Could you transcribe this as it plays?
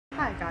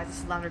guys,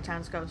 this is Lavender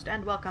Town's Ghost,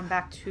 and welcome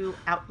back to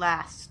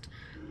Outlast.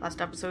 Last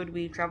episode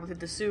we traveled through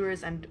the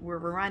sewers, and we're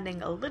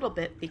rewinding a little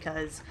bit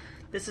because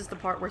this is the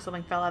part where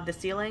something fell out of the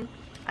ceiling.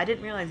 I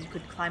didn't realize you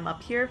could climb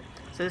up here,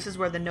 so this is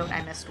where the note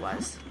I missed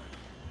was.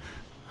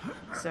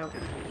 So,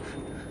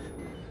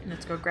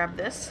 let's go grab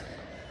this,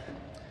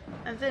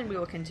 and then we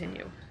will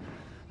continue.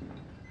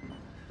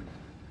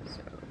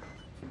 So,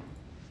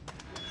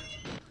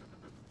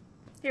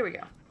 here we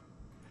go.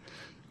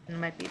 There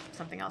might be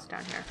something else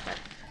down here, but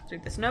let's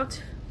read this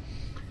note.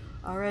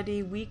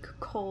 Already weak,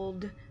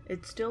 cold,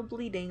 it's still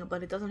bleeding,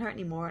 but it doesn't hurt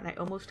anymore, and I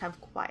almost have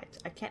quiet.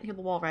 I can't heal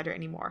the wall rider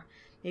anymore.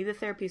 Maybe the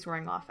therapy's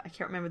wearing off. I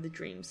can't remember the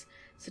dreams.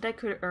 Said I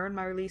could earn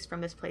my release from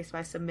this place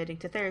by submitting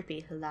to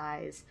therapy.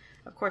 Lies.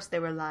 Of course they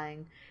were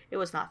lying. It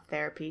was not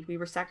therapy. We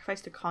were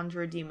sacrificed to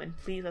conjure a demon.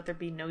 Please let there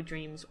be no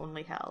dreams,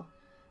 only hell.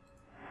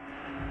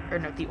 Or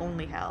no, the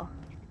only hell.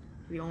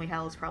 The only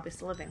hell is probably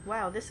still living.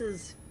 Wow, this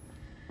is...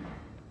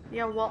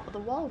 Yeah, well, the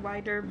Wall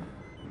Rider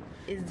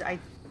is, I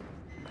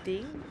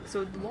think...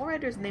 So the Wall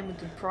Rider's name of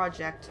the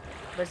project,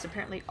 but it's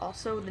apparently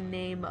also the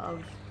name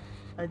of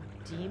a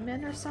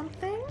demon or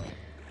something?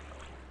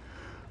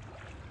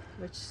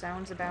 Which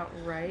sounds about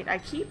right. I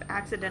keep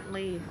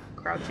accidentally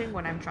crouching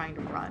when I'm trying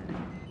to run.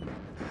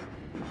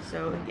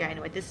 So, yeah,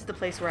 anyway, this is the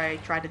place where I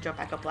tried to jump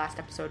back up last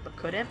episode but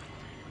couldn't.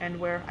 And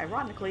where,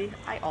 ironically,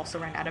 I also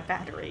ran out of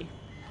battery.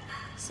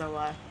 So,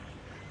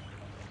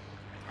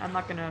 I'm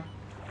not gonna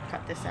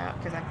cut this out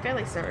because I'm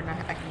fairly certain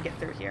I can get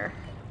through here.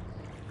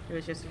 It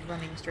was just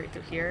running straight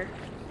through here.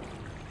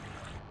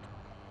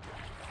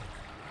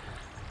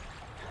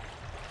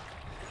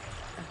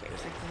 Okay, it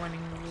was like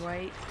running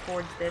right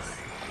towards this.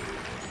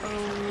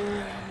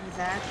 Oh,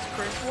 that's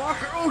Chris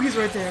Walker. Oh, he's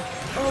right there.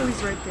 Oh,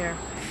 he's right there.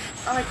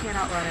 Oh, I can't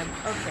outrun him.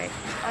 Okay,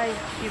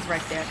 he's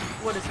right there.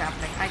 What is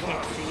happening? I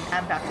can't see.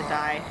 I'm about to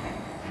die.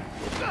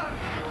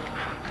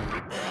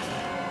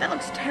 That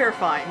looks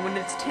terrifying when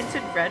it's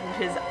tinted red and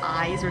his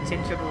eyes are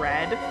tinted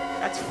red.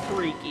 That's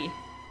freaky.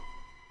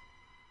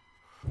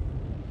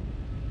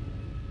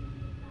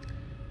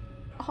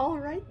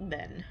 Alright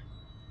then.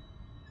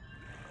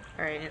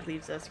 Alright, and it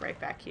leaves us right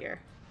back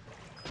here.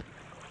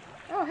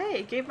 Oh hey,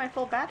 it gave my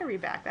full battery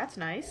back. That's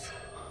nice.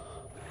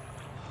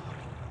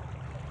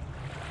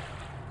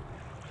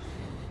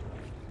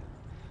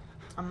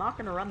 I'm not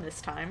gonna run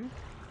this time.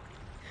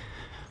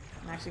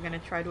 I'm actually gonna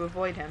try to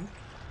avoid him.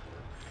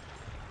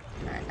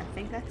 Alright, I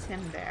think that's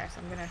him there, so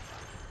I'm gonna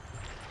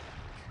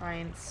try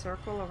and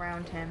circle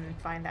around him and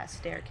find that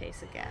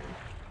staircase again.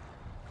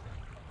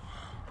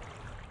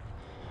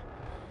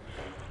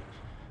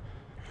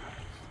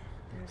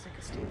 There's like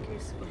a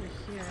staircase over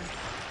here.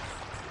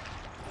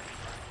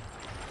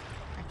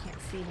 I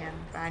can't see him,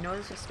 but I know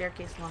there's a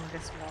staircase along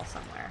this wall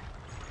somewhere.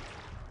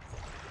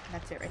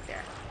 That's it right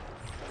there.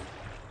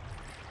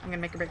 I'm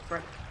gonna make a break for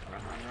it.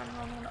 Run, run, run,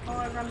 run, run. Oh,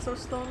 I run so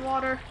slow in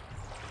water.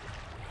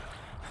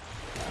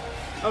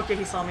 Okay,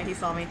 he saw me, he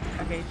saw me.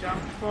 Okay,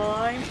 jump,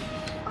 climb.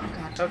 Oh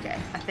god, okay.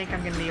 I think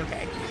I'm gonna be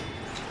okay.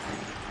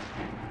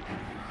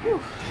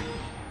 Whew.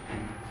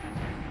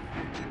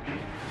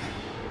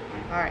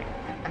 Alright,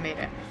 I made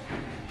it.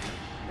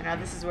 But now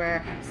this is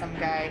where some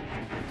guy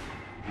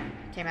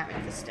came at me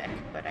with a stick,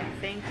 but I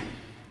think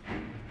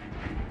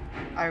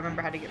I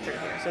remember how to get through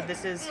here. So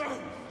this is...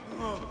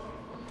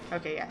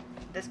 Okay, yeah.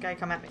 This guy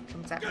comes at me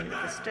with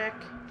a stick.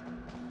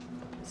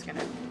 Just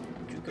gonna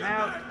juke him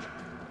out.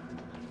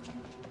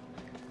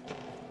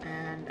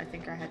 And I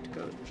think I had to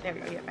go... There we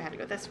go. Yep, I had to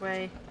go this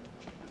way.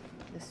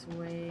 This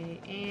way.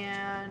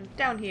 And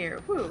down here.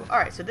 Woo!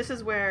 Alright, so this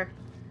is where...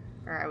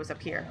 Or I was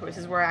up here. This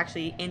is where I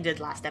actually ended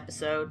last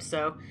episode.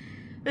 So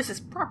this is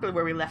properly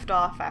where we left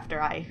off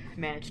after I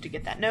managed to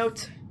get that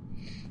note.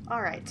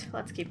 Alright,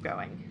 let's keep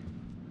going.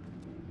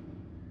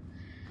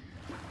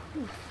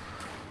 Whew.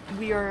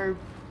 We are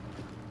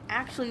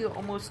actually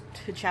almost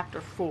to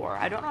chapter 4.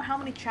 I don't know how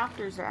many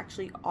chapters there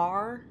actually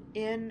are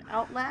in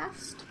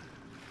Outlast,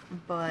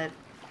 but...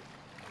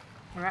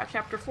 We're at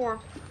chapter 4.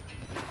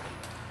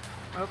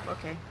 Oh,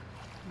 okay.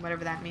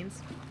 Whatever that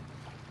means.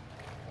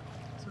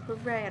 So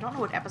hooray. I don't know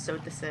what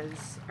episode this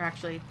is. Or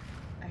actually,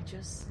 I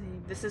just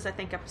see... This is, I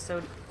think,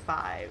 episode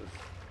 5.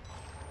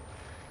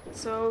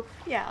 So,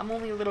 yeah, I'm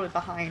only a little bit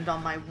behind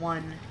on my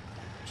one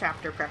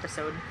chapter per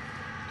episode.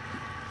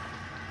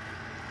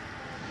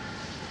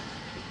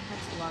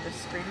 That's a lot of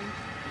screaming.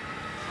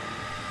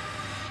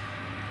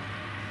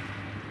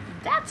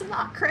 That's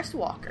not Chris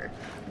Walker.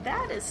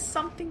 That is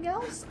something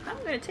else. I'm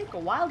going to take a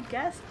wild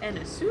guess and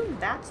assume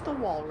that's the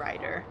Wall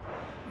Rider.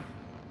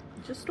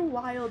 Just a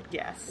wild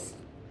guess.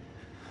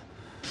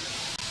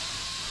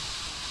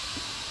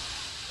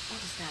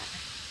 What is that?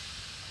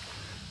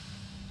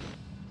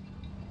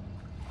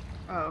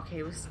 Oh, okay,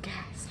 it was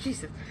gas.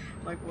 Jesus.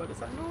 I'm like, what is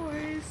that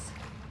noise?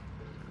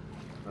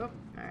 Oh,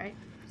 alright.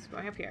 Just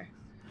going up here.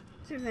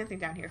 See if there's anything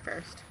down here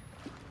first.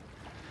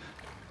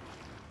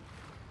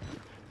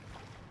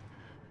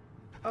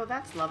 Oh,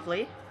 that's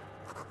lovely.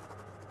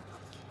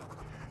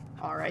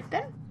 Alright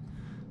then.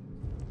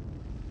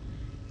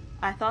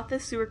 I thought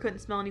this sewer couldn't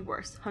smell any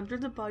worse.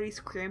 Hundreds of bodies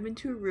crammed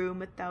into a room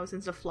with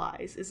thousands of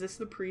flies. Is this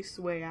the priest's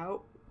way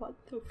out? What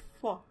the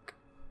fuck?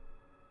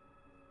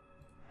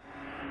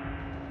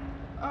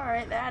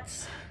 Alright,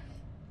 that's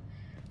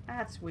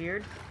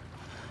weird.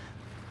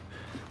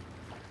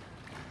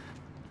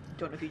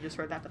 Don't know if you just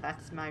heard that, but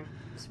that's my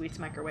sweets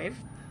microwave.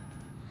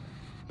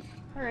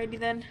 Alrighty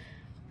then.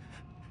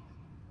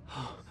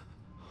 Oh.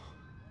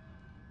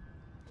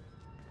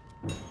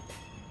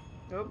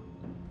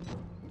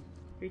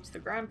 Reach the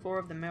ground floor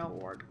of the male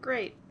ward.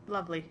 Great.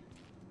 Lovely.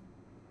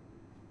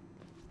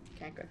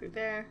 Can't go through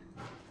there.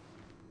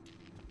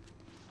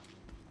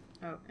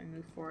 Oh, and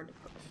move forward to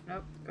push.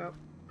 Nope. Go.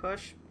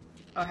 Push.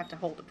 Oh, I have to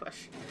hold to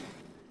push.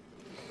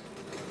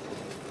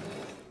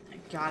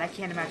 God, I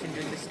can't imagine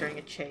doing this during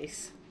a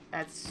chase.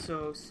 That's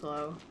so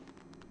slow.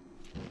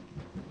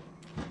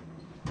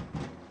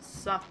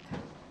 Sup.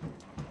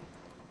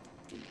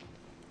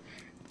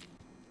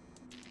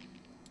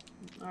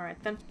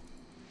 Alright then.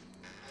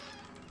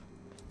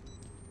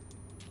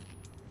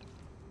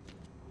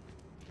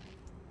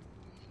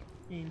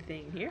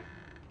 Anything here?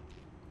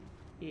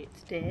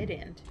 It's dead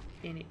end.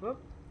 Any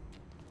whoop.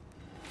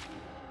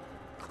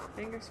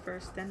 Fingers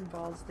first, then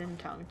balls, then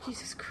tongue.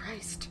 Jesus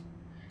Christ.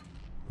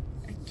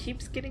 It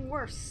keeps getting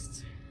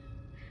worse.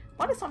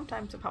 Why do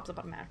sometimes it pops up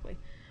automatically?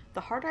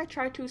 The harder I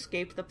try to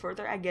escape, the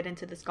further I get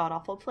into this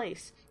god-awful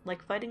place.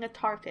 Like fighting a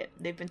tar pit.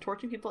 They've been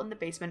torturing people in the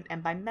basement,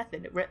 and by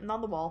method, written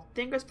on the wall,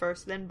 fingers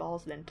first, then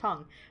balls, then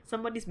tongue.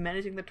 Somebody's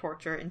managing the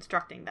torture,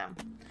 instructing them.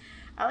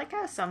 I like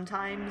how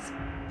sometimes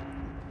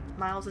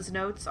Miles's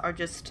notes are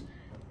just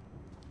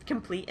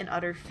complete and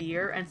utter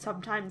fear, and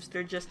sometimes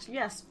they're just,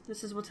 yes,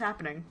 this is what's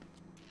happening.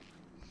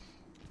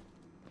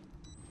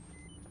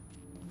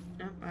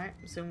 Alright,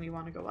 assume we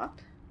want to go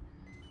up.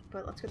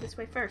 But let's go this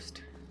way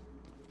first.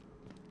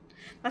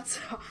 That's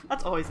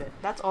always it.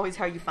 That's always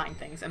how you find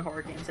things in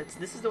horror games. It's,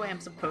 this is the way I'm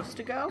supposed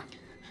to go.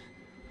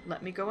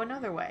 Let me go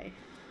another way.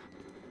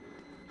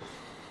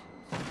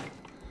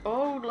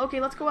 Oh,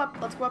 okay, let's go up.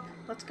 Let's go up.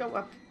 Let's go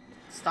up.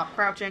 Stop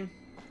crouching.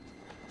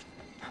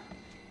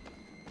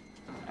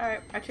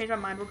 Alright, I changed my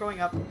mind. We're going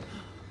up.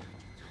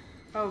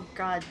 Oh,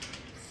 God.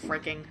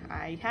 Freaking.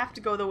 I have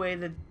to go the way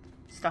the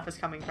stuff is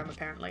coming from,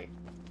 apparently.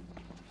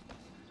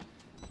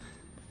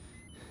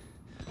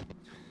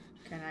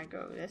 Can I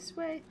go this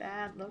way?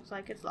 That looks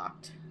like it's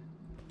locked.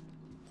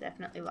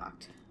 Definitely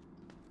locked.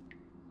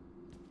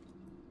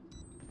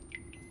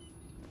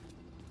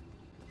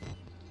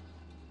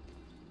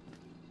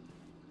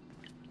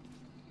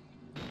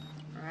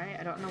 Alright,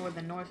 I don't know where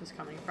the noise is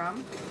coming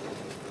from.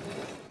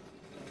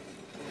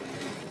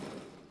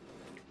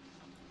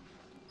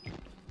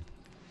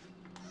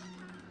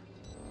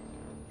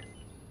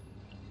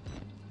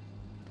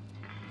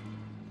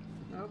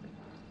 Nope.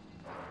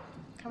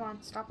 Come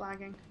on, stop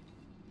lagging.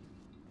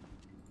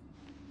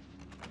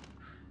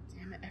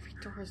 Every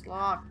door is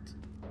locked.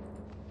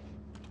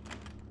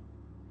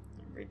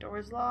 Every door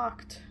is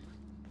locked.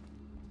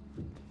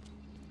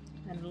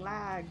 And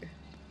lag.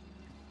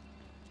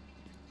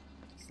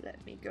 Just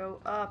let me go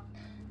up.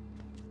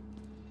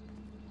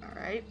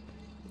 Alright.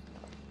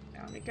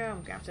 Down we go.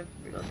 I'm gonna have to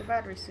reload the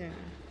battery soon.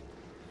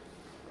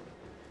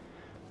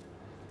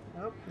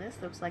 Nope, this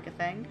looks like a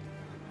thing.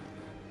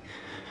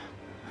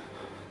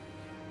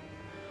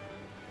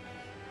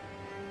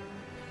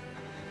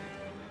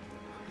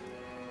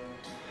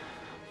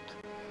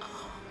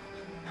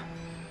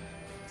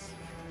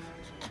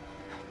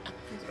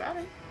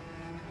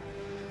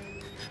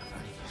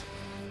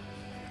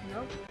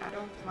 Nope, I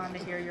don't want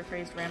to hear your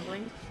crazed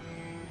rambling.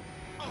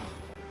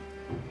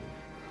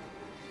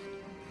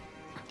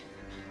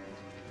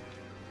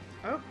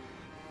 Oh,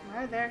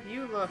 hi there,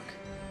 you look.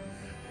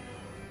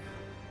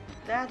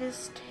 That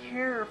is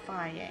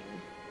terrifying.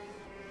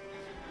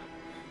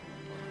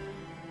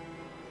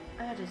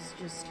 That is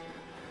just...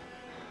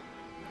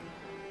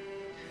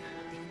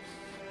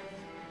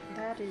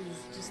 That is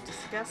just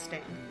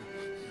disgusting.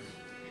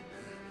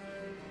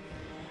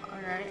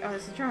 Alright, oh,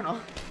 this is a journal.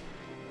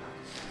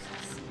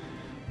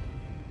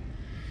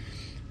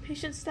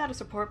 Patient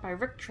status report by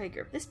Rick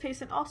Traeger. This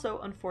patient also,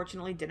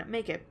 unfortunately, didn't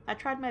make it. I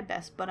tried my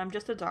best, but I'm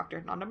just a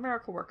doctor, not a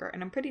miracle worker,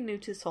 and I'm pretty new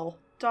to this whole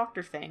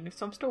doctor thing,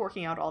 so I'm still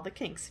working out all the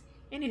kinks.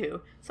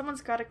 Anywho,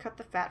 someone's gotta cut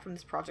the fat from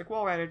this Project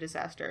Wallrider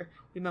disaster.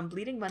 We've been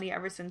bleeding money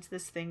ever since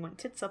this thing went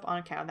tits up on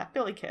account of that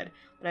Billy kid,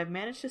 but I've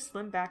managed to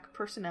slim back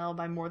personnel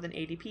by more than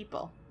 80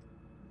 people.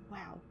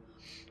 Wow.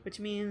 Which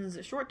means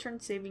short-term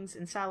savings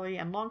in salary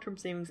and long-term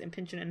savings in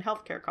pension and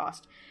healthcare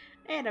cost.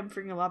 And I'm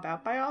figuring a lot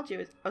about biology.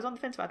 I was on the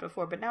fence about it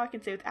before, but now I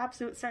can say with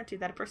absolute certainty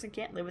that a person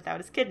can't live without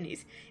his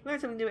kidneys. You learn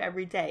something new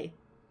every day.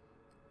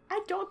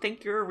 I don't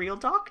think you're a real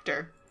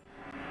doctor.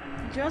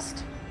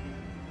 Just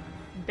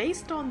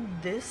based on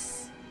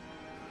this,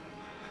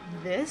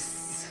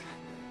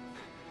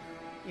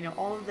 you know,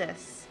 all of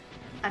this,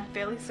 I'm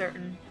fairly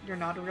certain you're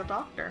not a real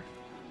doctor.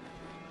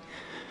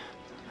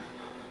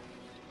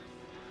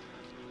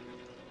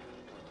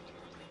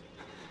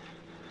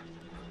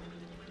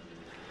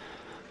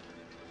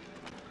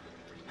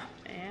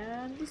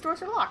 And these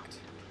doors are locked.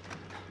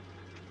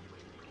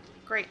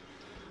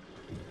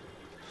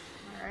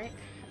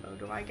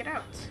 do I get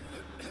out?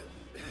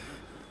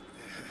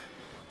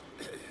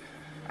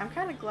 I'm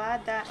kind of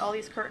glad that all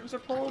these curtains are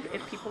pulled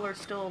if people are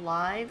still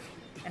alive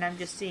and I'm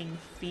just seeing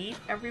feet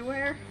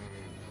everywhere.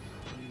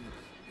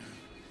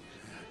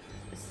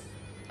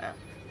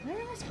 Where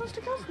am I supposed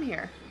to go from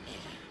here?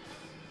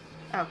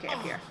 Okay,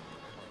 up here.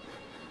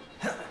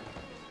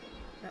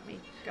 Let me.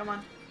 Come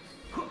on.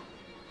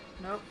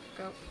 Nope.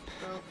 Go.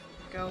 Go.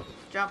 Go.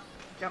 Jump.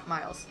 Jump,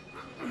 Miles.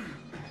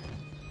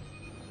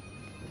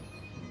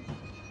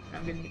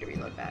 I'm gonna need to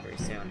reload battery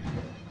soon.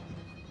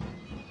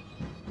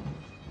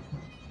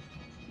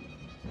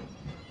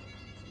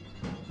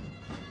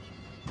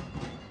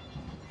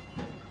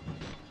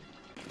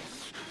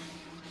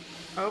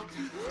 Oh,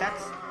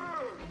 that's...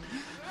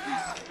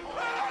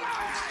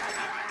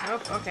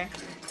 Nope, okay.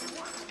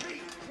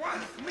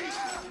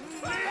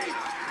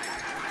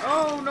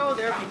 Oh no,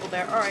 there are people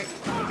there. Alright,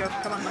 let me go.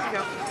 Come on, let me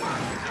go.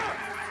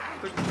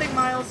 Push the thing,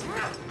 Miles.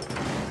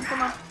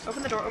 Come on,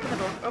 open the door, open the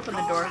door, open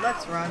the door.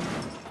 Let's run.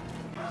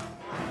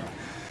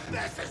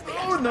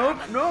 Oh, no,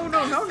 no,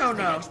 no, no, no,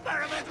 no.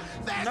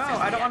 No,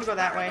 I don't want to go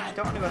that way. I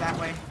don't want to go that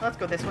way. Let's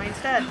go this way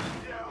instead.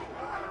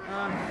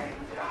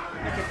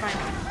 Okay, fine.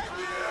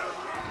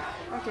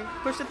 Okay,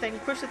 push the thing,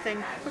 push the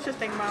thing, push the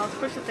thing, Miles,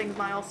 push the thing,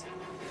 Miles.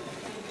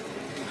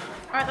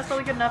 Alright, that's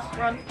probably good enough.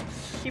 Run.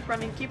 Keep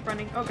running, keep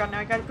running. Oh god, now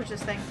I gotta push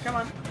this thing. Come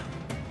on.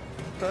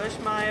 Push,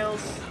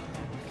 Miles.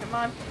 Come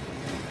on.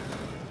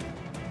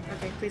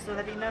 Okay, please let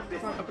that be enough.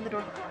 Come on, open the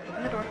door.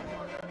 Open the door.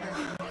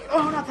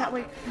 Oh, not that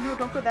way. No,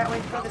 don't go that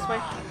way. Go this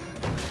way.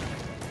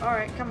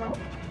 Alright, come on.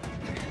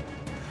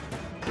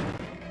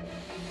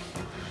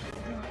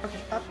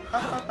 Okay, up,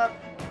 up, up, up.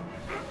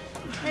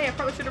 Hey, I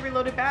probably should have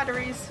reloaded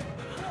batteries.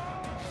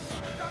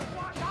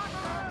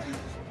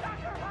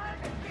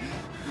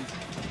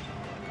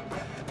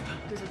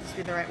 Does this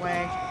be the right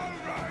way?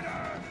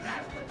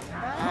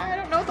 I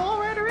don't know what the low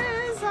rider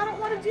is. I don't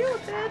want to deal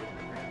with it.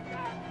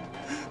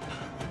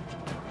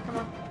 Come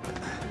on.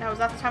 Now is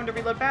that the time to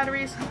reload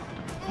batteries?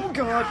 Oh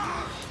god.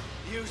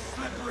 You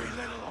slippery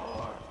little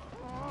whore.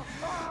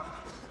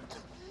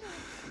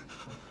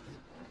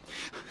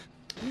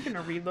 I'm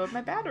gonna reload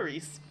my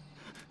batteries.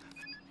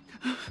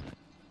 Can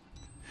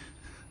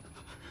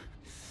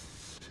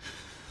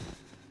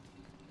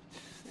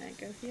I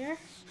go here?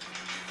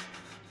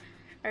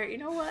 Alright, you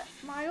know what,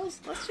 Miles?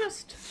 Let's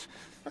just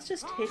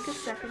take a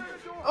second.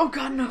 Oh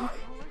god, no!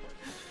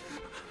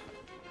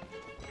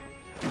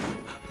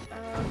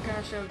 Oh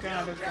gosh, oh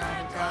god, oh god,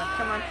 oh god.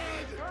 Come on.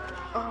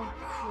 Oh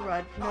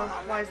crud. No,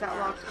 why is that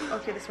locked?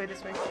 Okay, this way,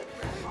 this way.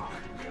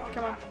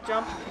 Come on,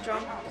 jump,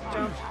 jump,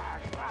 jump.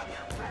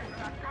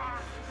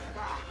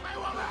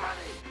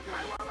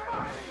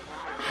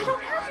 I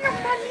don't have your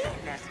money!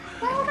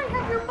 Why would I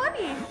have your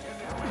money?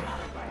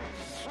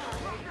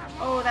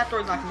 Oh, that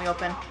door's not gonna be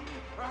open.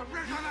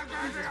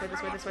 This way,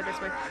 this way, this way, this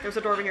way. There's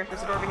a door over here.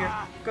 There's a door over here.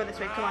 Go this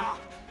way. Come on.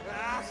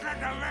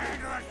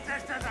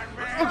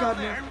 Oh god,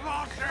 no.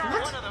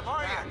 What?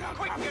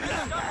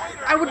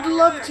 I would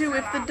love to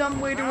if the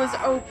dumbwaiter was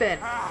open.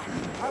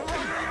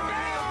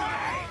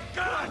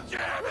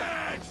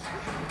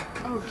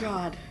 Oh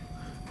god.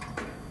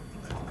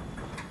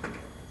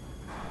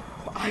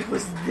 I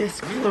was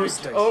this close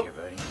to... Oh.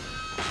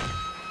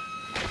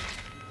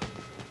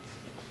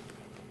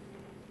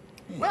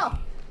 Well.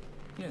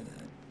 You're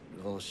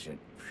that bullshit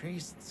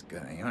priest's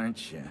guy,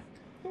 aren't you?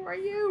 Who are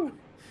you?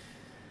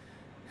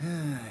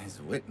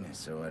 His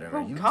witness or whatever.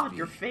 Oh god,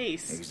 your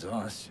face.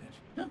 Exhausted.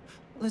 No,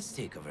 let's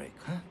take a break,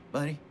 huh,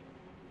 buddy?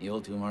 The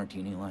old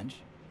 2-martini lunch?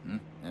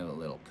 Have a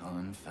little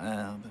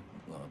confab,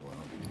 blah, blah.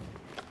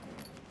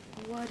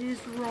 What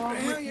is wrong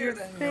with your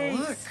face?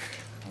 Look,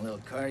 a little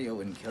cardio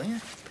wouldn't kill you.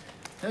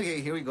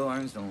 Okay, here we go,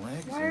 arms and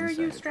legs. Why are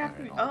you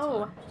strapping me?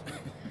 Oh.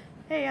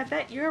 Hey, I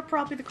bet you're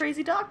probably the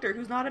crazy doctor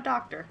who's not a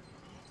doctor.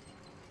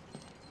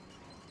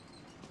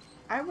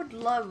 I would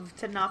love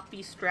to not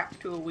be strapped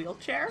to a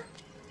wheelchair.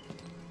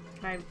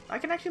 I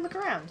can actually look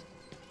around.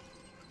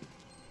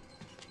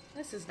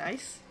 This is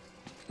nice.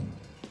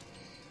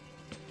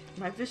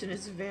 My vision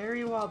is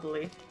very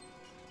wobbly.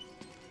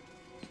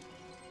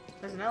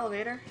 There's an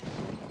elevator.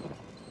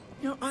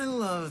 You know, I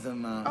love the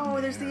mountain.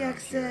 Oh, there's the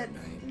exit.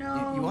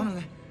 No. You want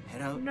to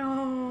head out?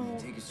 No.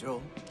 Take a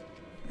stroll?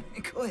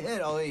 Go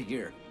ahead, I'll wait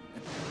here.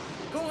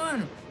 Go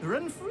on,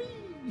 run free.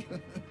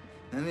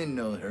 I'm in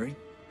no hurry.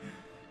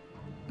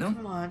 No?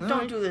 Come on,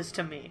 don't do this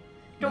to me.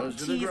 Don't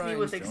tease me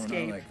with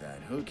escape. Like that.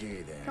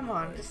 Okay then. Come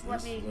on, just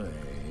let me.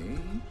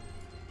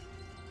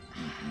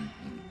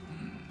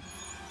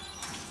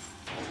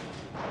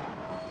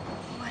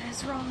 What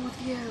is wrong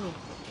with you?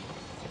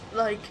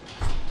 Like,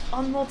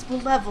 on multiple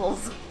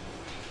levels.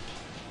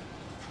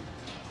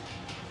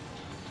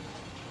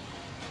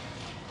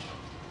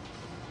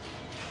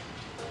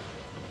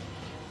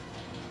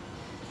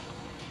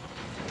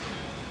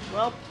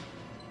 Well,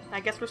 I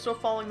guess we're still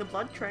following the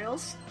blood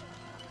trails.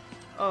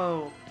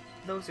 Oh,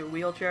 those are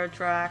wheelchair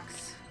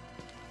tracks.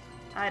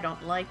 I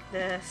don't like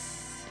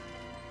this.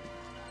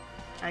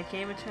 I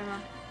came into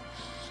a...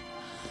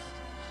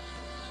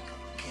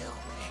 Kill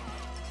me.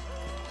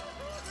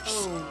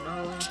 Oh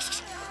no.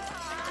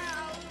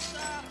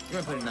 You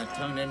weren't putting that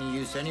tongue to any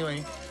use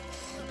anyway.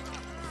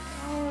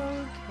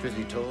 Okay. Truth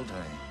be told,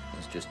 I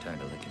was just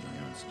tired of licking my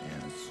own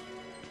stance.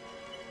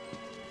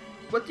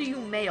 What do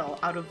you mail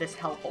out of this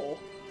hellhole?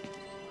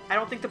 I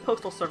don't think the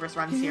postal service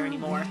runs here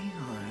anymore. We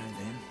are,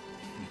 then.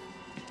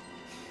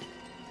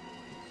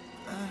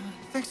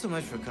 Thanks so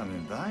much for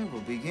coming by.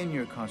 We'll begin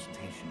your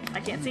consultation.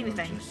 I can't see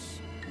anything. We'll just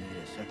need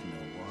a second to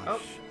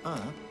wash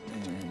up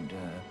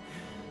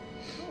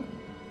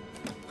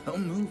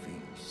and,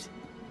 movies.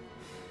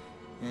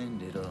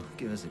 And it'll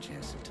give us a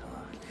chance to talk.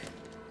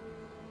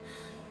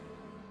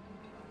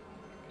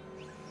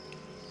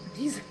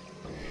 He's...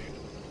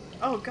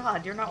 Oh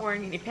god, you're not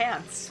wearing any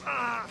pants.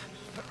 Yeah.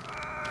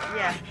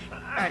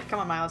 Alright,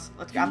 come on, Miles.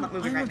 Let's go. I'm not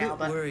moving right now,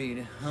 but... I'm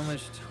worried how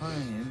much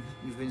time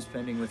you've been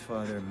spending with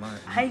Father Martin.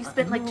 I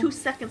spent like 2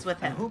 seconds with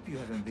him. I hope you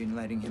haven't been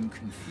letting him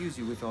confuse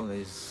you with all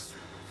his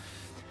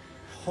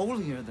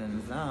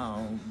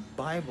holier-than-thou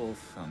Bible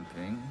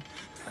thumping.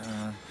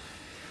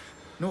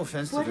 No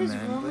offense to the man, what is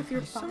wrong with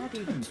your I body?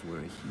 sometimes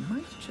worry he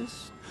might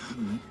just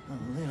be a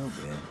little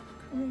bit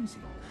crazy.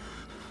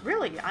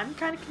 Really, I'm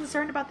kind of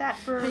concerned about that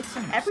for It's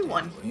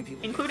everyone, understandable.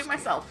 People including get scared.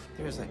 myself.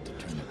 They're as like to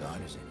turn to God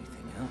as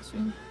anything else.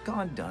 And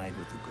God died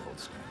with the gold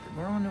standard.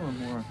 We're on to a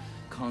more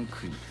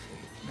concrete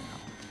faith now.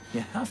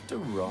 You have to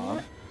rob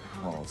What?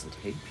 Paul's to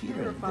take Peter.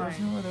 Terrifying. There's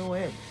no other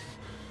way.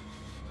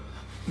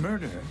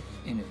 Murder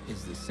in it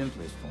is the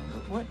simplest form,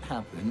 but what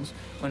happens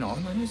when all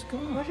money's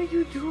gone? What are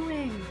you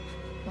doing?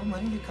 Well,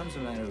 money becomes a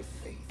matter of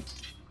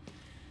faith.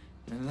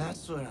 And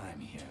that's what I'm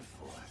here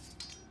for.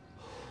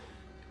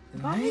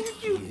 To Why make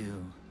did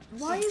you-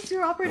 Why is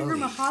your operating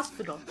room a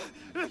hospital?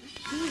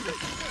 Jesus.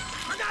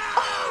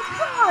 Oh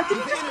god, did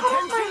you just cut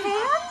off my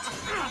hand?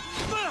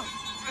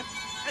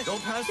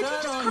 Don't pass Did you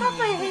that just on cut off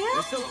my me. hand?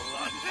 There's still a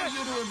lot for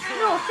you to absorb.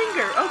 No,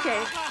 finger,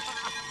 okay.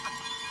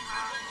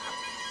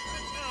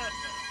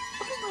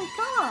 Oh my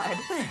god.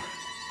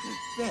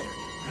 Better,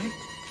 right?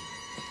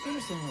 You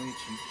understand what we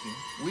achieved here?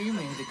 We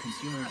made the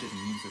consumer into the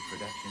means of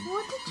production.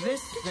 What did you-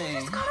 This did you thing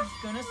just cut off- is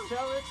gonna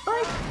sell it.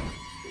 Like,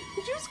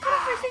 did you just cut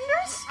off my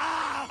fingers?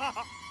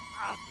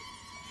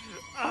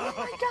 Oh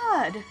my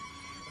god.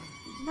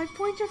 My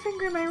pointer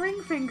finger and my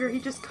ring finger he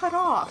just cut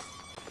off.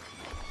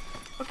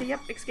 Okay,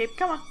 yep, escape.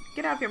 Come on,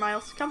 get out of here,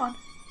 Miles. Come on.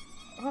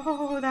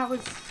 Oh, that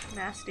was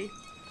nasty.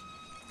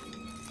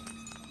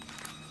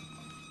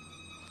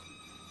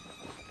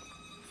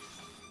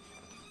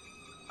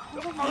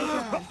 Oh my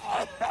god.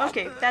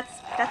 Okay,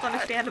 that's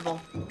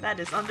understandable. That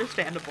is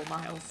understandable,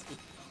 Miles.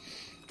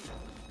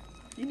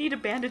 You need to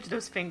bandage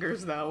those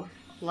fingers, though.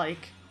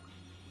 Like...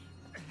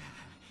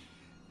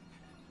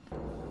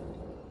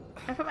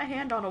 I put my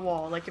hand on a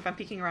wall, like if I'm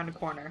peeking around a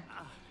corner.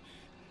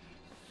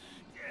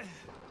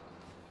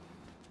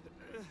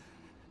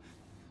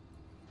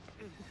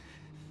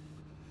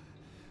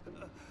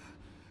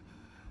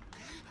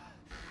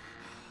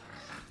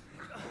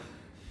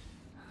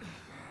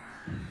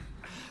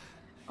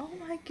 Oh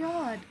my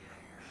god.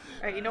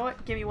 Alright, you know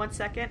what? Give me 1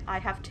 second. I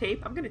have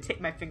tape. I'm gonna tape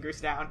my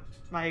fingers down.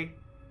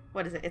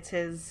 What is it? It's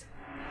his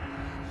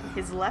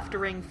left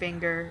ring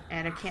finger,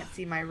 and I can't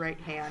see my right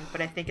hand,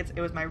 but I think it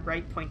was my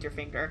right pointer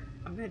finger.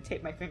 I'm gonna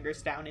tape my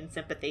fingers down in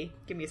sympathy.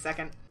 Give me a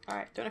second.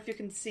 Alright, don't know if you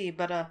can see,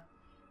 but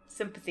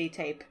sympathy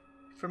tape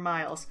for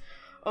Miles.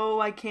 Oh,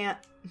 I can't,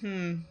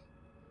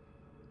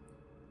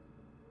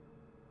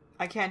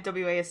 I can't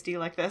WASD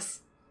like this.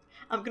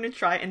 I'm gonna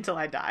try until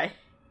I die.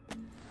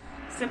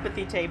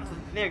 Sympathy tape.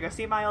 There you go.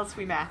 See, Miles?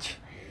 We match.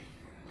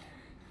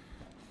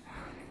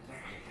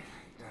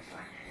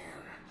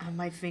 Oh,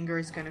 my finger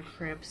is gonna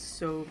cramp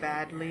so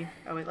badly.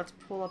 Oh wait, let's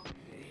pull up.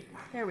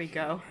 There we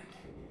go.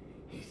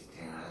 He's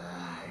still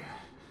alive.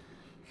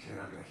 Should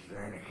have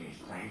returned his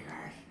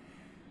fingers.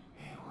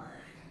 He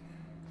worked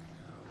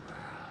so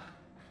well.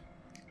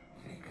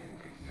 He can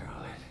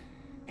control it.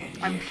 And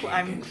I'm you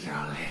can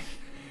control it.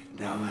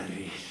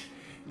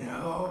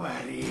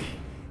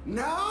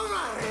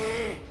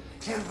 Nobody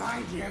can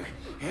find you.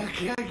 He'll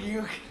kill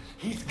you.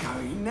 He's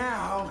coming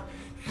now.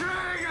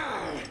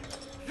 Trigger!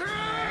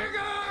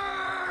 Trigger!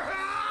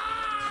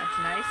 That's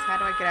nice. How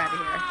do I get out of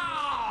here?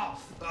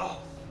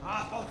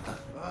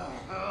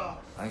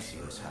 I see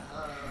what's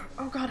happening.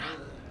 Oh god.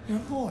 You're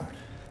bored.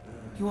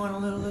 You want a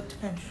little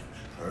attention.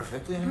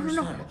 Perfectly no,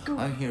 understandable. go,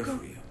 I'm here go.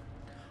 for you.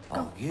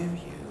 I'll give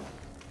you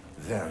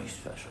very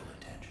special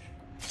attention.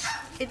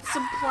 It's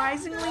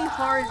surprisingly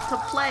hard to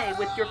play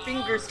with your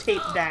fingers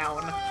taped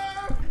down.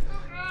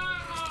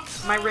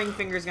 My ring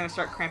finger's gonna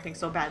start cramping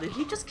so badly. Did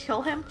he just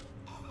kill him?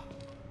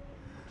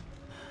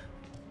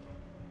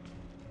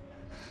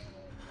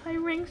 My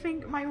ring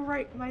finger, my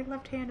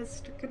left hand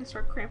is gonna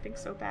start cramping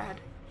so bad.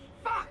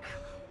 Fuck!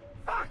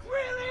 Fuck,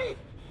 really?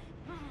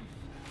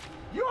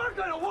 You're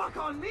gonna walk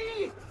on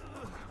me?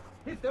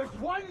 If there's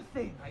one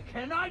thing I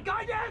cannot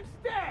goddamn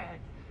stand,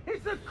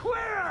 it's a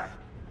queer!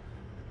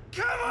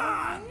 Come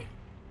on!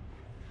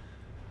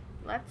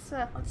 Let's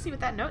see what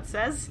that note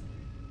says.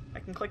 I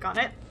can click on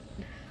it.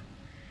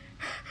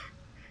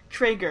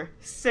 Traeger,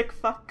 sick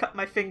fuck, cut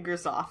my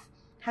fingers off.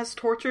 Has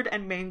tortured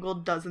and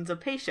mangled dozens of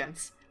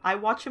patients. I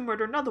watch him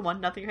murder another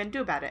one, nothing I can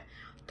do about it.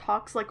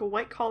 talks like a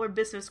white-collar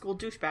business school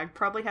douchebag,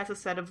 probably has a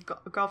set of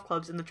golf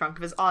clubs in the trunk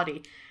of his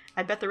Audi.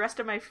 I bet the rest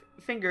of my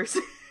fingers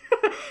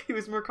he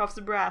was more cuffs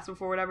of brass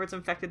before whatever's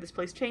infected this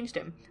place changed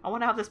him. I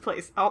want to have this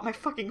place. I want my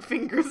fucking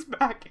fingers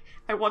back.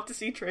 I want to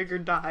see Traeger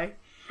die.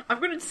 I'm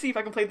going to see if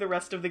I can play the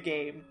rest of the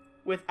game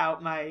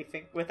without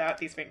without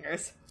these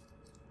fingers.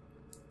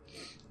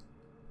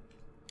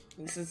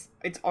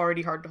 It's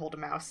already hard to hold a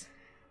mouse.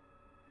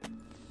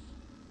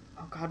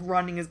 Oh god,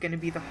 running is going to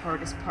be the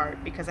hardest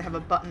part because I have a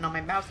button on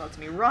my mouse that lets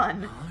me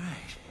run.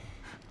 Alright.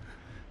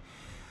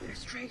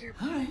 There's Traeger.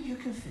 Alright, you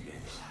can figure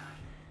this out.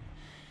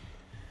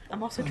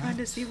 I'm also trying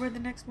to see where the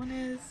next one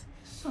is.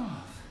 Solve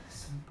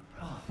some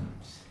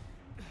problems.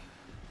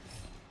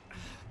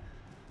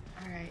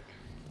 Alright.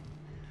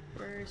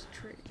 Where's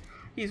Traeger?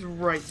 He's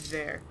right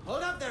there.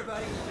 Hold up there,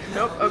 buddy.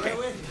 Nope,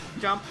 okay.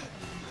 Jump.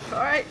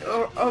 Alright.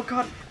 Oh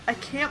god. I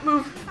can't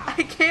move.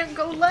 I can't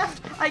go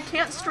left. I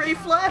can't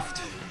strafe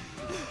left.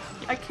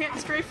 I can't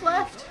strafe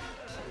left.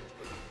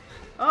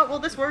 Oh, well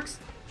this works.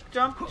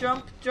 Jump,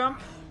 jump,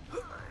 jump.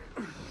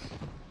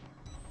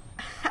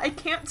 I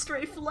can't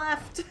strafe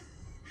left.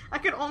 I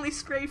can only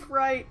strafe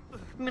right.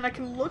 I mean, I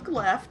can look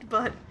left,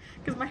 but...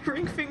 because my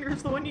ring finger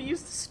is the one you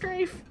use to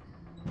strafe.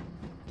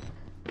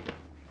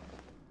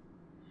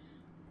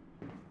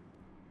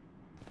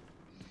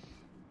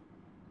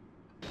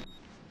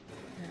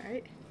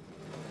 Alright.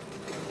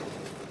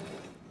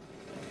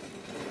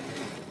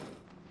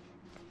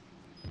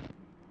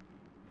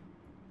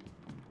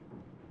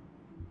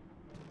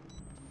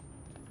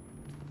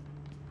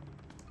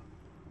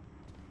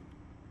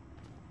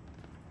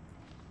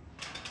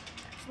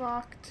 It's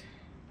locked.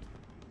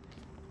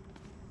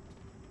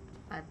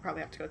 I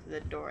probably have to go through the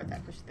door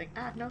that pushes thing.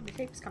 Ah, no, the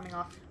tape's coming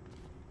off.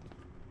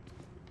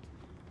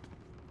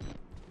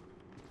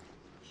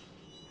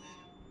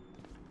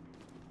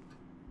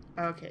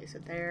 Okay, so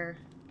there.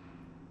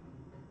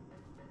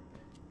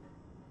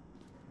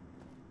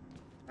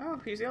 Oh,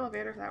 use the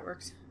elevator. That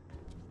works.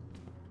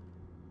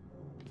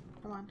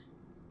 Come on.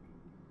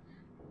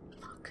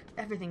 Fuck.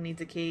 Everything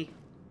needs a key.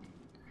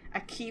 I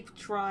keep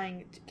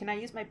trying. Can I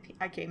use my...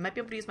 Okay, might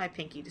be able to use my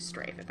pinky to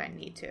strafe if I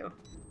need to.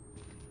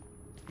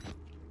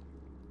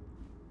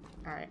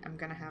 Alright, I'm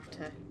gonna have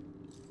to...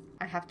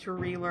 I have to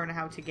relearn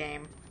how to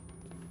game.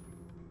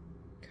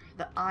 God,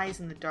 the eyes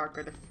in the dark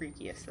are the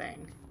freakiest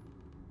thing.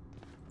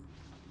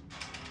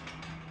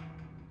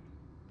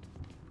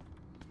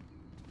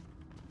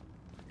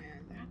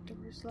 And that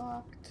door's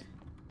locked.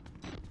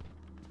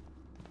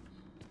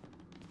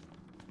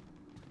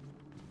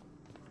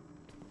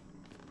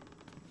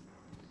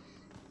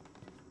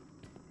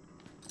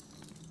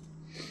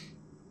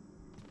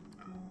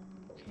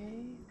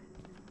 Okay.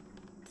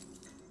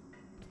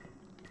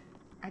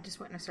 I just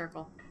went in a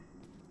circle.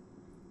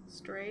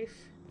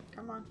 Strafe.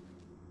 Come on.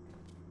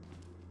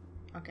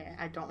 Okay,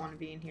 I don't want to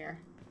be in here.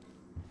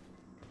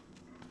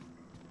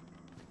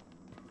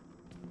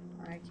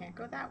 I can't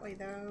go that way,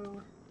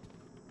 though.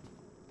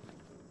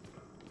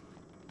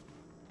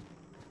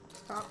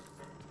 Stop.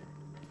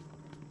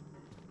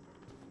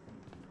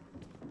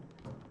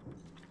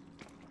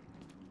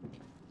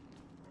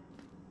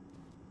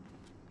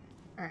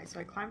 Alright, so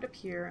I climbed up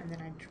here, and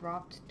then I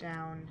dropped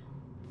down...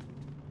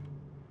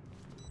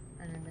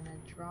 And then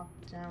I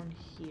dropped down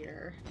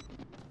here.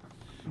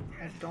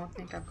 I don't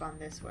think I've gone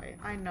this way.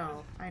 I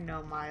know,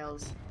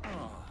 Miles.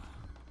 Oh,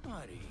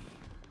 buddy.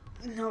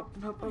 Nope,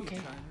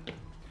 okay.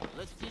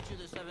 Let's teach you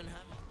the 7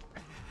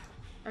 habits.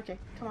 Okay,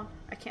 come on.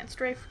 I can't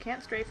strafe,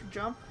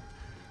 jump.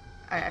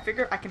 Alright, I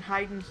figure I can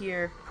hide in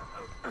here.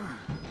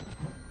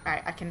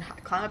 Alright, I can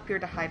climb up here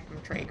to hide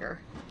from Traeger.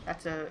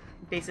 That's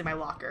basically my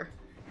locker.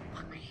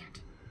 Fuck my hand.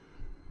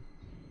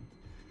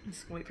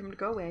 Just wait for him to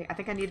go away. I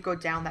think I need to go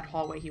down that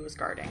hallway he was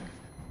guarding.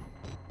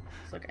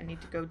 So, like, I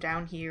need to go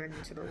down here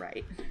and to the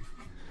right.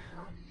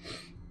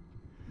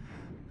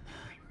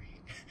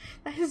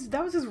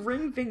 That was his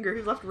ring finger,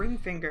 his left ring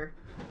finger.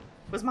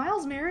 Was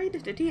Miles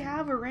married? Did he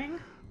have a ring?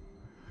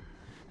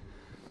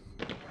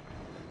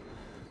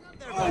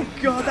 Oh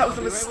god, that was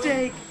a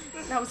mistake!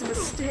 That was a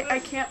mistake. I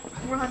can't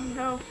run,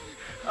 no.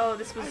 Oh,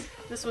 this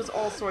was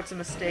all sorts of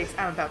mistakes.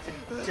 I'm about to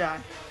die.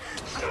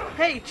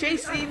 Hey,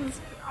 chase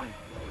scenes!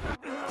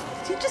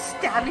 Did he just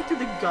stab me through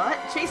the gut?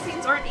 Chase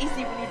scenes aren't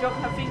easy when you don't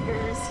have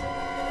fingers.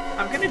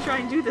 I'm gonna try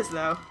and do this,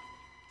 though.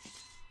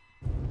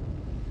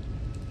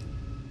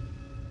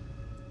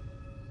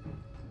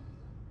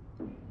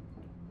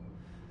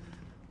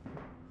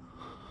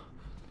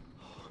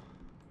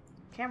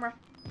 Camera.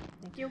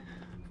 Thank you.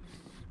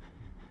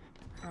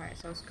 Alright,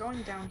 so I was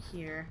going down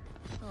here.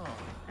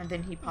 And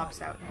then he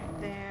pops out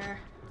there.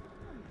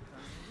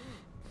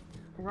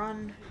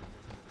 Run.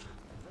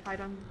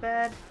 Hide on the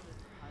bed.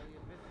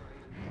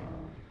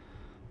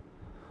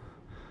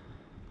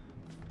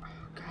 Oh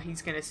god,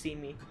 he's gonna see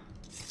me.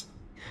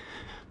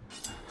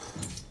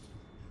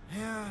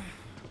 Yeah,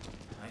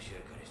 I should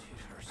have got his feet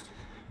first.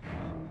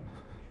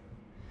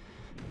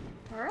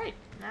 Alright,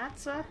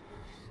 that's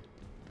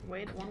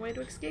one way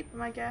to escape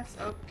him, I guess.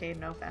 Okay,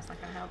 nope, that's not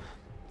gonna help.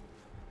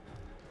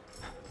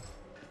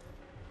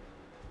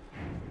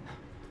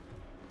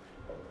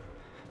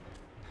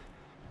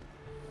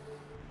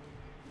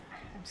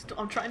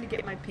 I'm trying to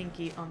get my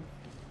pinky on...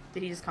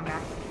 Did he just come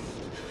back?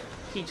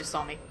 He just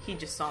saw me. He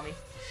just saw me.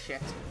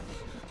 Shit.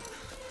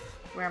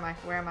 Where am I?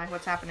 Where am I?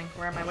 What's happening?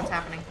 Where am I? What's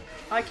happening?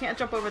 Oh, I can't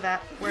jump over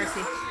that. Where is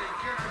he?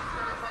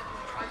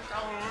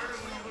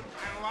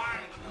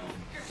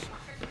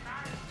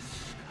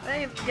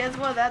 Hey, guess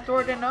what? That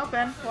door didn't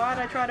open. Why'd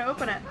I try to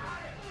open it?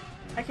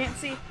 I can't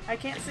see. I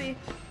can't see.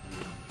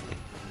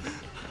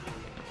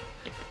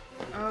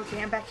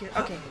 Okay, I'm back here.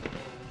 Okay.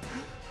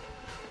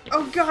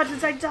 Oh god,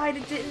 since I died,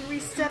 it didn't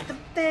reset the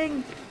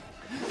thing!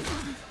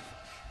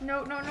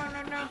 No, no, no,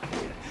 no, no.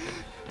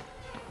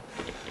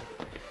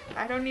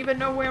 I don't even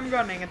know where I'm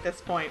running at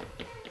this point.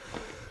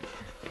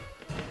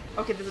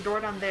 Okay, there's a door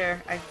down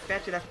there. I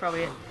bet you that's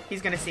probably it.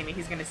 He's gonna see me.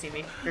 He's gonna see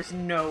me. There's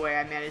no way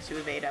I managed to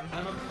evade him.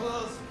 I'm up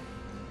close.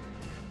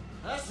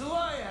 That's who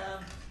I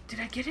am.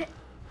 Did I get it?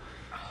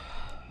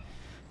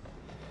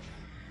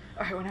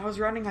 Alright, when I was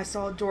running, I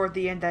saw a door at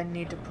the end I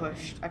need to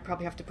push. I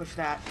probably have to push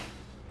that.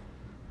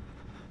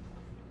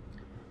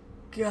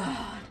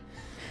 God.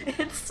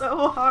 It's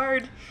so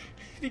hard.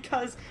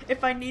 Because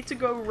if I need to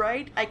go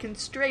right, I can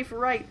strafe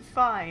right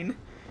fine.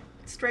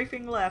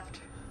 Strafing left.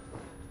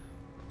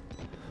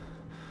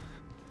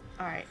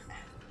 Alright.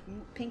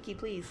 Pinky,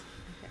 please.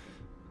 Okay.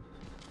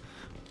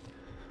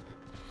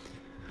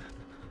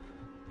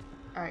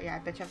 Alright, yeah, I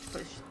bet you have to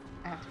push.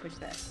 I have to push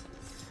this.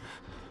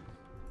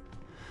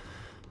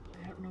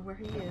 I don't know where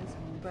he is,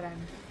 but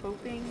I'm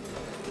hoping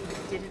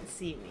he didn't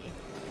see me.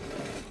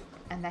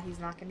 And that he's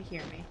not going to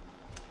hear me.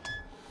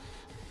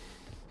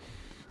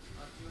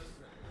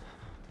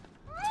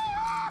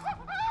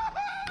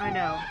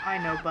 I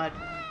know, bud.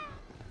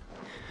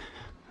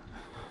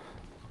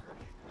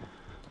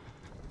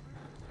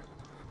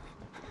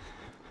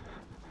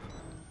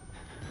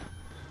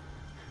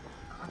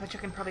 I bet you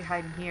can probably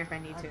hide in here if I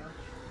need to.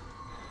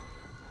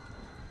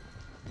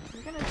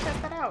 I'm gonna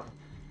check that out.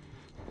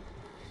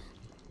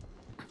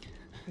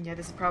 Yeah,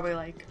 this is probably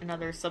like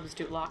another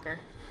substitute locker.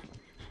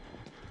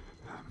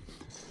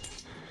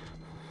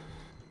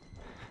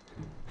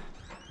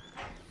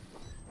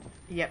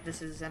 Yep,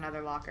 this is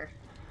another locker.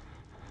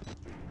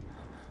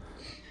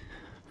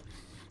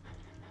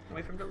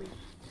 Wait for him to leave.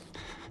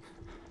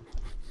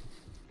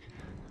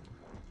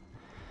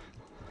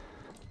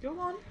 Go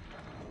on.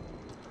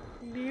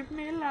 Leave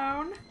me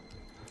alone.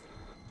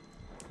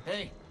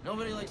 Hey,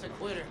 nobody likes a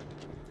quitter.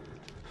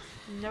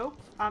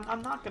 Nope,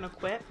 I'm not gonna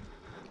quit.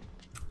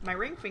 My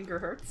ring finger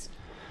hurts.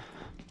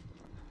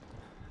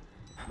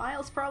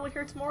 Miles probably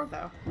hurts more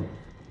though.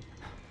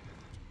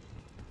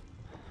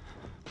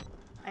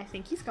 I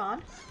think he's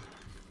gone.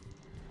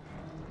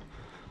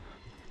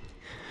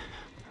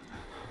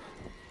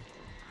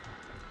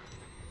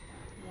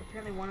 Well,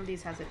 apparently one of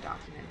these has a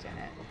document in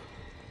it.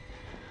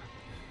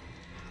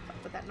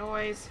 Stop with that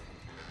noise.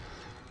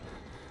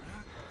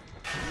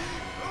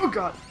 Oh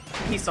god,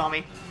 he saw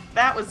me.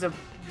 That was a...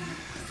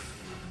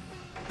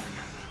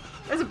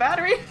 There's a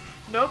battery?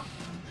 Nope.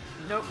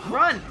 Nope.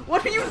 Run!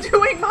 What are you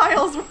doing,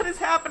 Miles? What is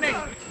happening?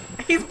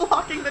 He's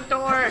blocking the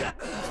door.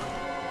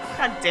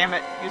 God damn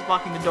it. He was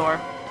blocking the door.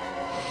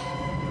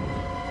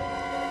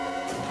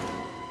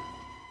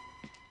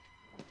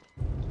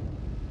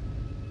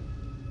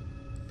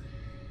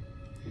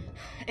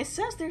 It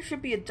says there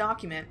should be a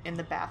document in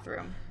the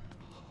bathroom.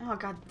 Oh,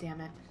 god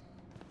damn it.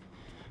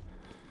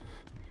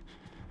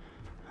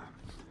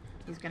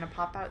 He's gonna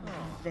pop out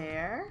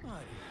there.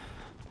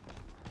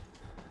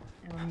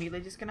 And we're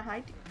immediately just gonna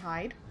hide.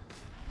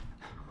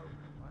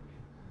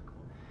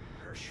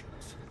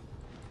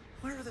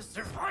 Where are the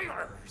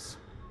survivors?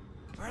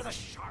 Where are the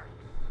sharks?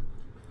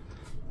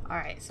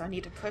 Alright, so I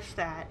need to push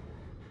that.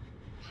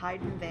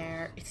 Hide in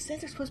there. It says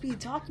there's supposed to be a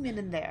document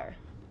in there.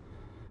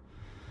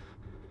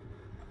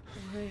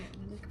 Wait,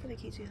 look for the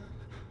key to...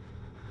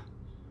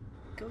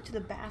 Go to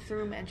the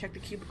bathroom and check the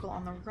cubicle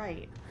on the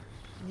right.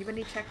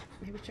 Anybody check...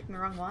 Maybe checking the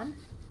wrong one?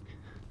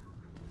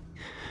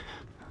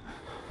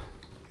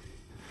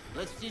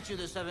 Let's teach you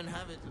the 7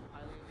 habits of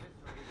highly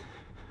history.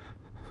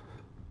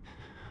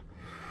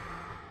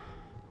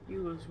 He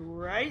was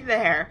right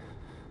there.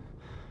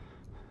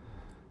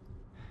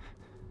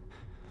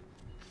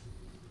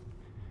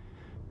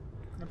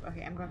 Nope,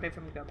 okay, I'm going to wait for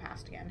him to go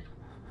past again.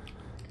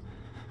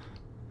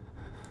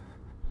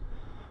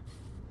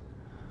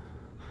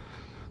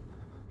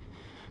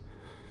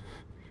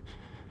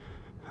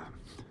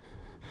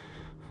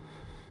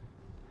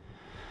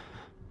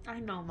 I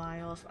know,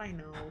 Miles, I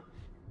know.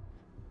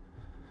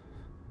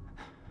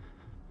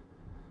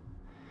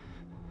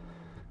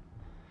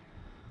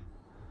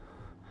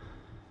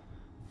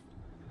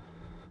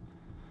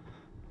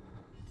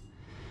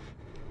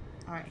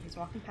 Alright, he's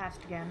walking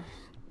past again.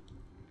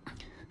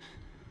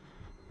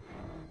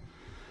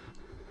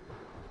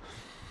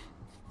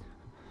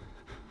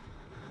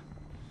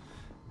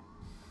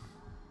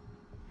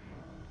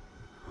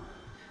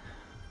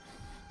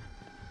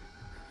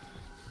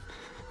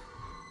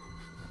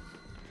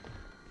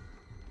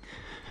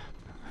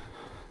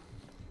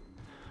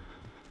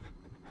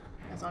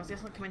 As long as he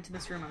doesn't come into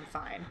this room, I'm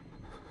fine.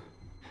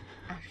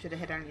 I should have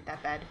hid underneath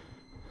that bed.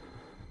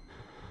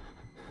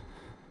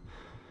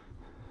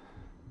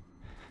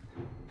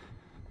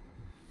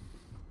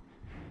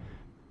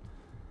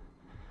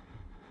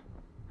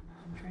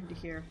 trying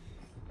to hear.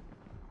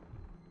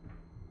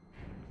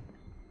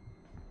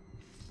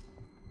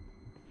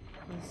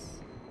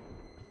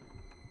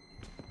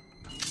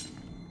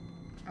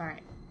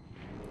 Alright.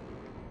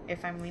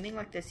 If I'm leaning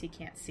like this, he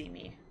can't see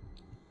me.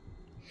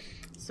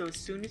 So as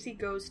soon as he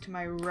goes to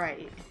my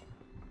right,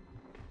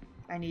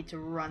 I need to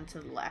run to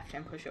the left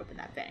and push open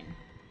that thing.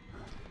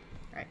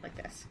 Right, like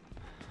this.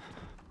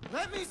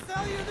 Let me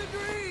sell you the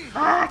dream!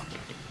 Ah!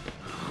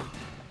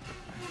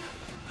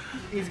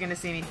 He's gonna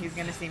see me. He's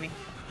gonna see me.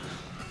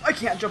 I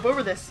can't jump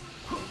over this.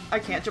 I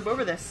can't jump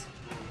over this.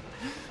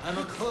 I'm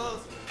a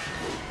close.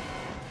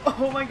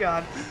 Oh my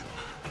god.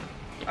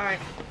 Alright.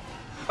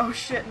 Oh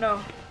shit, no.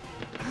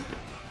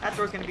 That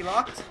door's gonna be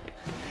locked.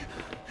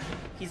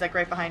 He's like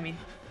right behind me.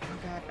 Oh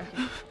god,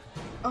 okay.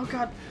 Oh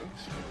god.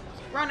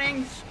 Keep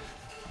running.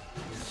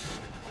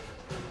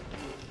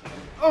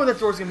 Oh, that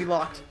door's gonna be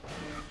locked.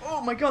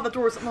 Oh my god, that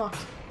door isn't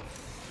locked.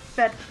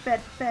 Bed,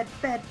 bed, bed,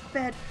 bed,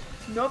 bed.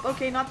 Nope,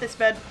 okay, not this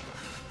bed.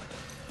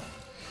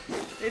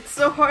 It's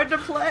so hard to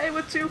play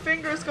with 2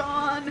 fingers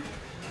gone.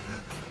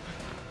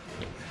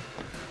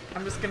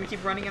 I'm just gonna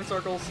keep running in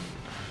circles.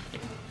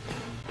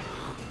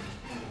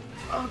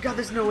 Oh god,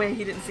 there's no way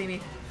he didn't see me.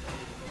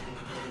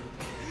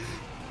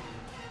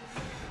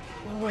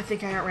 Oh, I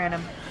think I outran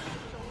him.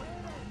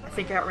 I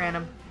think I outran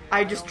him.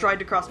 I just tried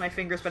to cross my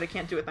fingers, but I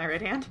can't do it with my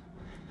right hand.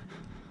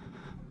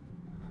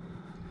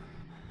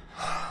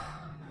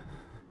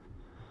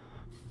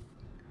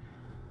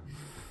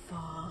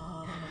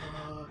 Fuck.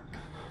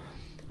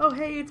 Oh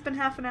hey, it's been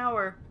half an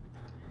hour.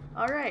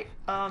 Alright,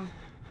 I'm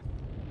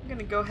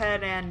gonna go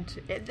ahead and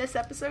end this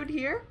episode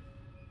here.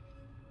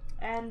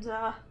 And,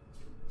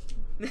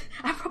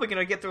 I'm probably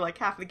gonna get through like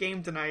half the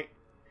game tonight.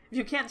 If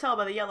you can't tell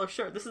by the yellow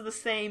shirt, this is the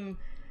same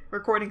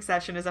recording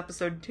session as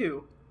episode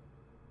 2.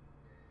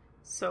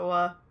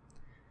 So,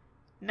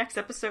 next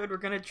episode we're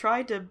gonna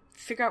try to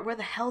figure out where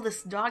the hell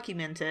this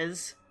document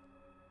is.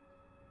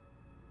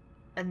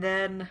 And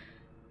then,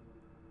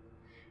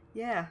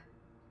 yeah.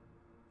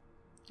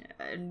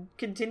 And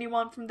continue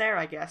on from there,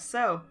 I guess.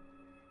 So,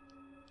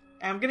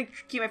 I'm gonna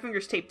keep my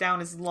fingers taped down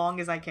as long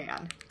as I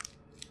can.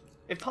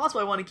 If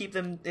possible, I want to keep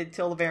them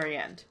until the very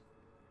end.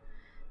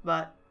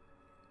 But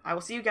I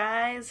will see you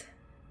guys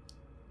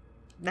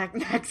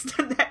next.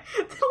 Look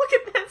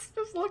at this.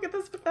 Just look at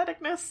this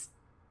patheticness.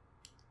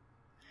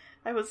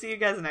 I will see you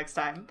guys next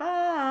time.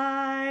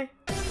 Bye.